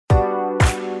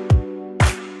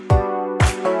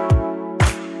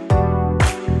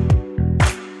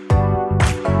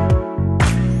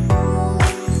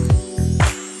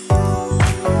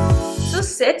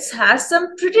SETS has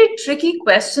some pretty tricky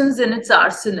questions in its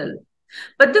arsenal.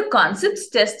 But the concepts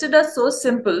tested are so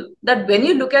simple that when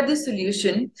you look at the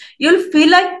solution, you'll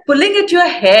feel like pulling at your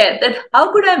hair that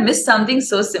how could I miss something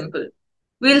so simple?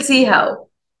 We'll see how.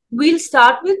 We'll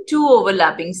start with two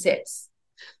overlapping sets.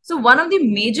 So one of the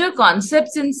major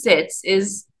concepts in sets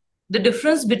is the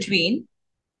difference between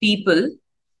people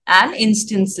and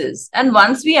instances. And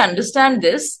once we understand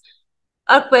this,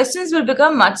 our questions will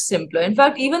become much simpler. In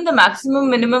fact, even the maximum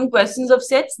minimum questions of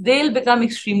sets, they'll become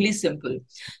extremely simple.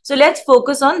 So let's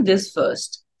focus on this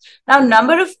first. Now,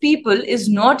 number of people is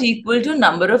not equal to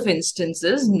number of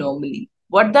instances normally.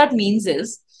 What that means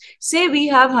is, say we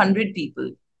have 100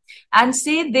 people and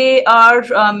say they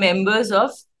are members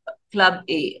of club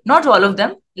A. Not all of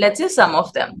them, let's say some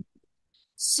of them.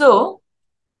 So,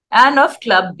 and of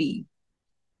club B.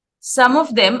 Some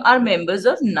of them are members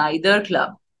of neither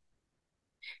club.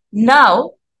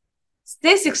 Now,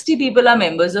 say 60 people are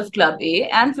members of club A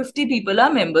and 50 people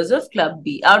are members of club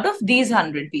B out of these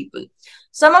 100 people.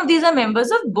 Some of these are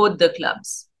members of both the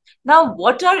clubs. Now,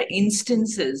 what are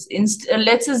instances?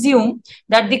 Let's assume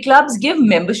that the clubs give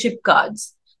membership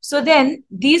cards. So then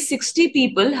these 60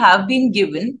 people have been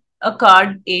given a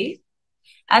card A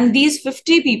and these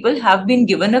 50 people have been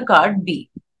given a card B.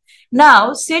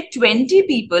 Now, say 20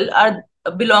 people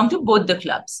belong to both the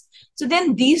clubs. So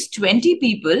then these 20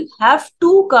 people have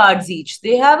two cards each.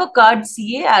 They have a card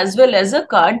CA as well as a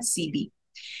card CB.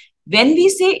 When we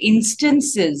say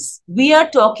instances, we are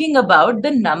talking about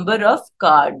the number of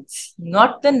cards,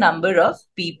 not the number of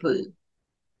people.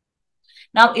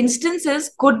 Now,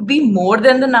 instances could be more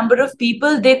than the number of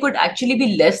people. They could actually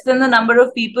be less than the number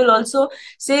of people also.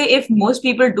 Say if most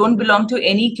people don't belong to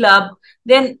any club,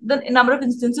 then the number of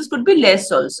instances could be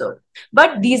less also.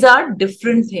 But these are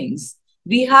different things.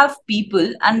 We have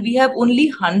people and we have only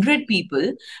 100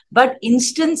 people, but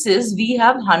instances we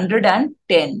have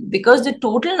 110 because the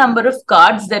total number of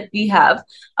cards that we have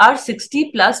are 60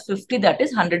 plus 50, that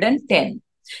is 110.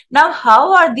 Now,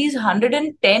 how are these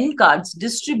 110 cards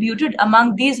distributed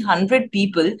among these 100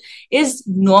 people is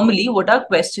normally what our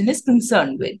question is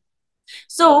concerned with.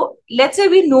 So, let's say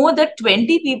we know that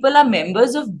 20 people are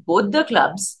members of both the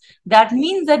clubs. That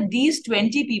means that these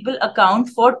 20 people account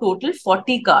for total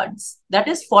 40 cards. That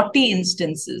is 40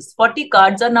 instances. 40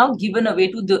 cards are now given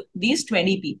away to these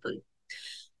 20 people.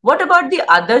 What about the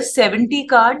other 70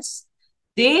 cards?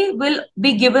 They will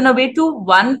be given away to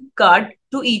one card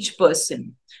to each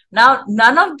person. Now,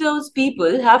 none of those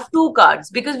people have two cards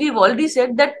because we've already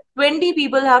said that 20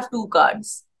 people have two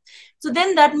cards. So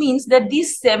then that means that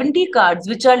these 70 cards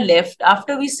which are left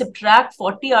after we subtract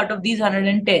 40 out of these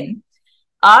 110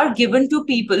 are given to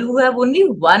people who have only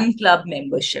one club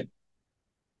membership.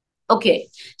 Okay,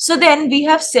 so then we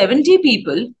have 70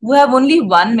 people who have only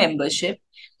one membership.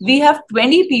 We have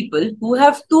 20 people who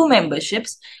have two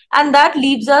memberships, and that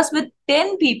leaves us with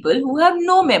 10 people who have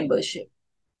no membership,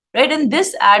 right? And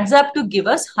this adds up to give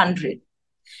us 100.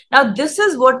 Now, this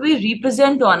is what we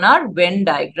represent on our Venn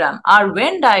diagram. Our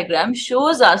Venn diagram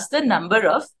shows us the number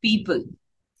of people.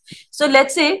 So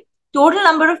let's say total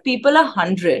number of people are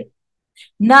 100.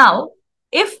 Now,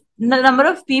 if the number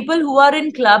of people who are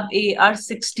in club A are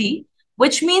 60,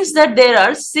 which means that there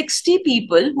are 60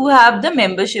 people who have the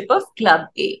membership of club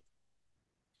A.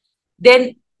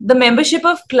 Then the membership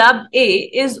of club A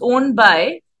is owned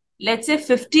by, let's say,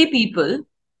 50 people.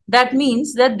 That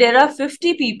means that there are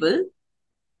 50 people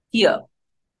here.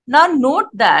 Now note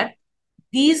that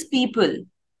these people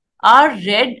are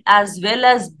red as well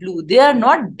as blue. They are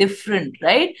not different,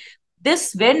 right?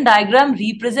 This Venn diagram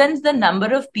represents the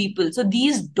number of people. So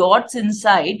these dots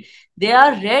inside, they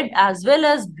are red as well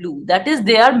as blue. That is,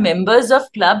 they are members of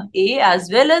club A as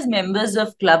well as members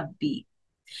of club B.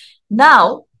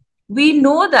 Now, we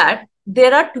know that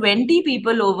there are 20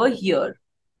 people over here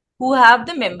who have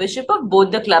the membership of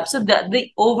both the clubs. So the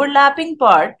overlapping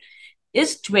part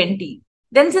is 20.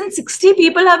 Then since 60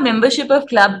 people have membership of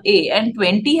club A and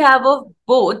 20 have of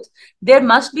both, there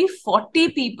must be 40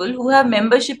 people who have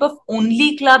membership of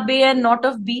only club A and not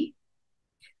of B.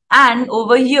 And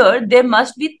over here, there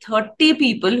must be 30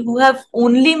 people who have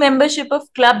only membership of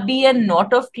club B and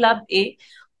not of club A.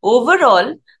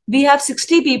 Overall, we have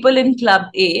 60 people in club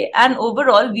A and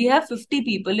overall we have 50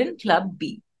 people in club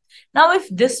B. Now, if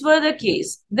this were the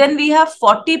case, then we have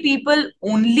 40 people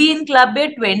only in club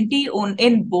A, 20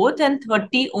 in both and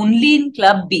 30 only in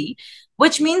club B,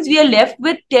 which means we are left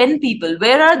with 10 people.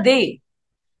 Where are they?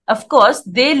 Of course,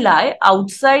 they lie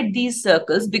outside these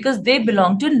circles because they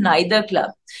belong to neither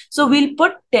club. So we'll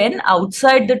put 10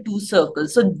 outside the two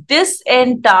circles. So this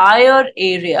entire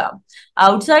area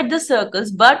outside the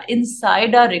circles but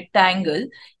inside our rectangle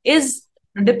is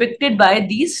depicted by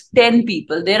these 10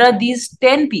 people. There are these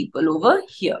 10 people over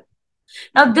here.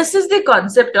 Now, this is the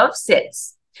concept of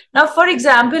sets. Now, for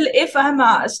example, if I'm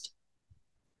asked,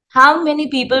 how many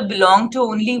people belong to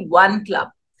only one club?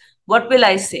 What will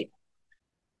I say?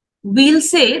 We'll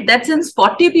say that since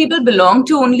 40 people belong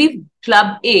to only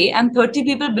club A and 30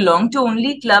 people belong to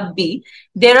only club B,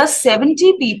 there are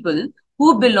 70 people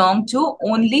who belong to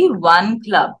only one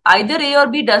club. Either A or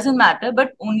B doesn't matter,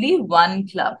 but only one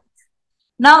club.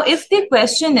 Now, if the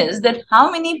question is that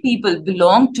how many people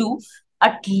belong to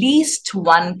at least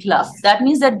one club, that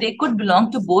means that they could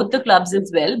belong to both the clubs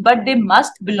as well, but they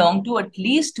must belong to at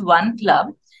least one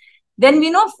club. Then we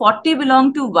know 40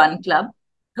 belong to one club,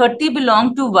 30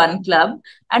 belong to one club,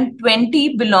 and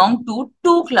 20 belong to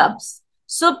two clubs.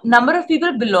 So, number of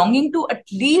people belonging to at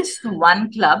least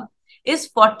one club is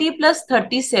 40 plus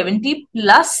 30, 70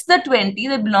 plus the 20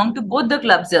 that belong to both the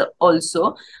clubs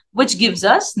also, which gives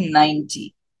us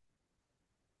 90.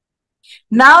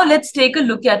 Now, let's take a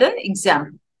look at an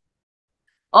example.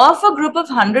 Of a group of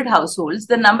 100 households,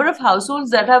 the number of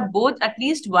households that have both at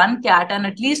least one cat and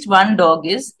at least one dog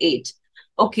is 8.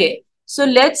 Okay, so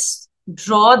let's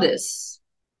draw this.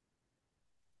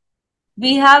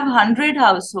 We have 100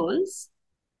 households.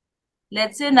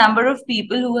 Let's say number of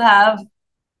people who have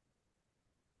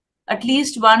at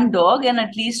least one dog and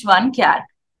at least one cat.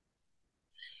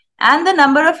 And the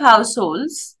number of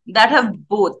households that have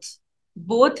both.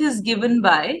 Both is given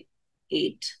by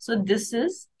 8. So this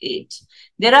is 8.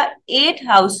 There are 8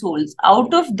 households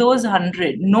out of those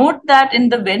 100. Note that in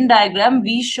the Venn diagram,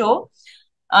 we show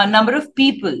a number of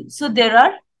people. So there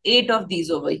are 8 of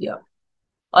these over here.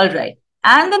 All right.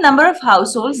 And the number of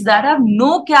households that have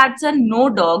no cats and no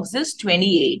dogs is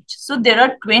 28. So there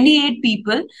are 28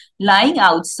 people lying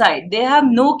outside. They have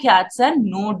no cats and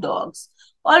no dogs.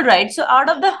 All right. So out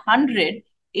of the 100,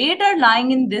 8 are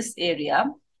lying in this area.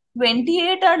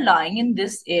 28 are lying in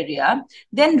this area.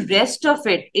 Then rest of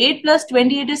it, 8 plus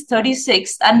 28 is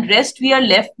 36, and rest we are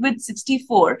left with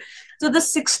 64. So the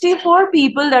 64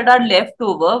 people that are left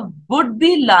over would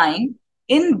be lying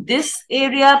in this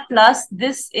area plus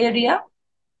this area.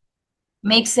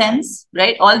 Makes sense,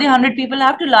 right? All the 100 people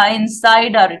have to lie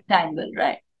inside our rectangle,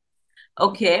 right?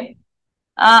 Okay.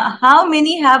 How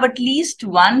many have at least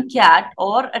one cat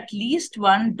or at least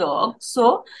one dog?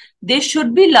 So they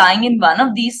should be lying in one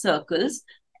of these circles,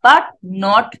 but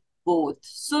not both.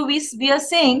 So we are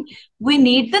saying we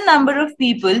need the number of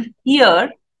people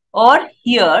here or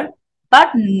here,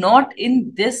 but not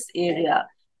in this area.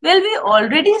 Well, we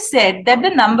already said that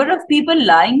the number of people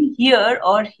lying here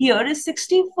or here is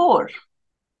 64.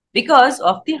 Because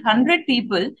of the 100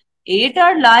 people, 8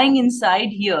 are lying inside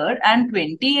here and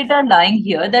 28 are lying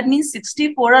here. That means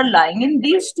 64 are lying in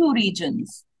these two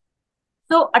regions.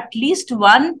 So at least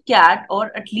one cat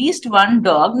or at least one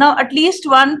dog. Now, at least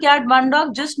one cat, one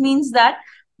dog just means that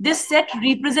this set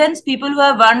represents people who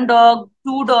have one dog,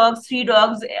 two dogs, three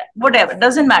dogs, whatever.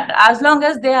 Doesn't matter. As long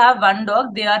as they have one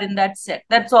dog, they are in that set.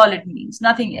 That's all it means.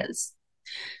 Nothing else.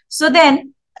 So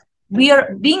then, we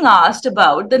are being asked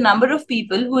about the number of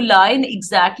people who lie in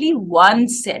exactly one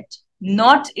set,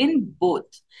 not in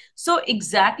both. So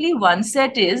exactly one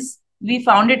set is, we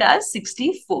found it as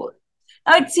 64.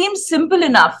 Now it seems simple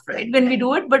enough, right, when we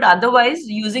do it, but otherwise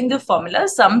using the formula,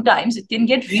 sometimes it can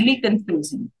get really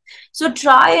confusing. So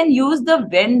try and use the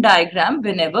Venn diagram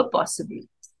whenever possible.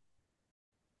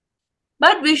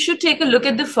 But we should take a look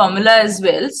at the formula as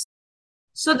well.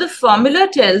 So the formula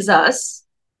tells us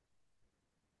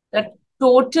that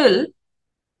total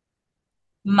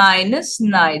minus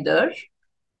neither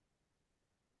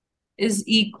is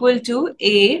equal to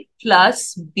A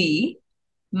plus B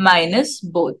minus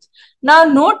both. Now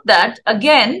note that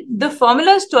again, the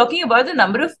formula is talking about the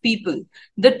number of people,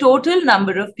 the total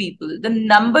number of people, the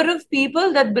number of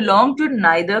people that belong to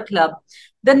neither club,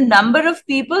 the number of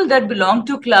people that belong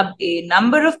to club A,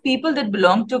 number of people that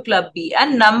belong to club B,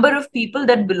 and number of people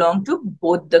that belong to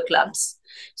both the clubs.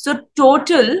 So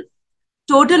total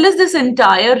is this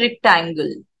entire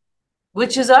rectangle,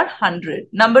 which is our 100.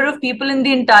 Number of people in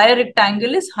the entire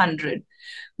rectangle is 100.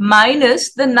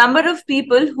 Minus the number of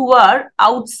people who are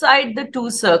outside the two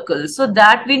circles. So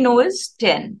that we know is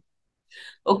 10.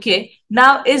 Okay.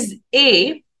 Now is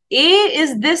A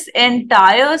is this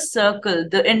entire circle,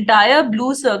 the entire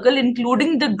blue circle,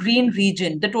 including the green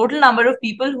region, the total number of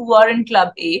people who are in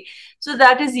club A. So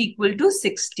that is equal to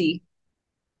 60.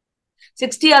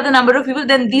 60 are the number of people.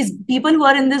 Then these people who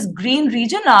are in this green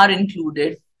region are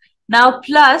included. Now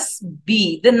plus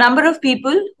B, the number of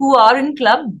people who are in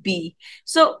club B.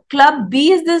 So club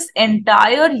B is this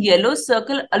entire yellow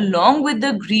circle along with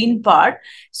the green part.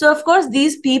 So of course,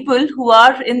 these people who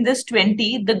are in this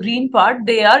 20, the green part,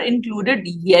 they are included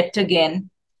yet again.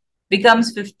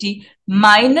 Becomes 50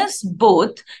 minus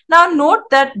both. Now note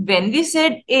that when we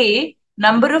said A,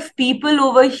 number of people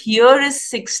over here is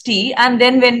 60, and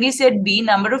then when we said B,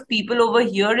 number of people over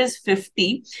here is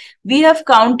 50, we have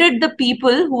counted the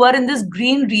people who are in this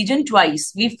green region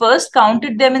twice. We first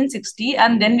counted them in 60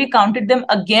 and then we counted them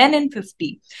again in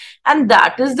 50. And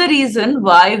that is the reason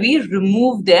why we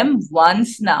remove them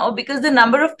once now, because the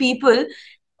number of people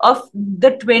of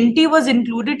the 20 was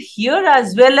included here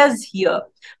as well as here.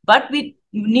 But we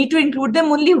need to include them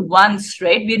only once,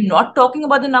 right? We're not talking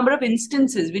about the number of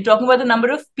instances. We're talking about the number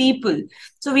of people.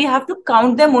 So we have to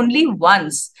count them only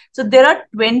once. So there are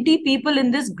 20 people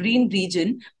in this green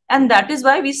region, and that is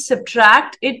why we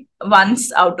subtract it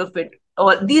once out of it.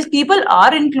 Or these people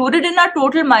are included in our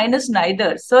total minus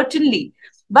neither, certainly.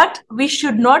 But we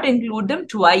should not include them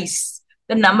twice.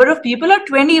 The number of people are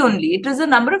 20 only. It is the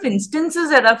number of instances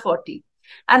that are 40.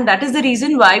 And that is the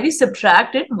reason why we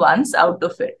subtract it once out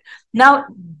of it. Now,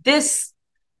 this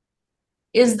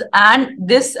is, and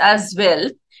this as well,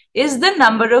 is the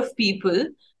number of people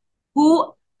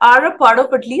who are a part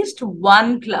of at least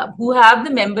one club, who have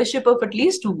the membership of at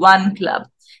least one club.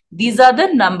 These are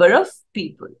the number of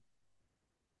people.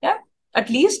 Yeah, at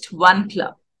least one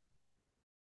club.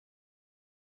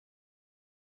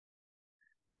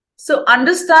 So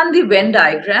understand the Venn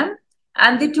diagram,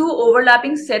 and the two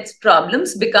overlapping sets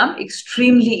problems become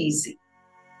extremely easy.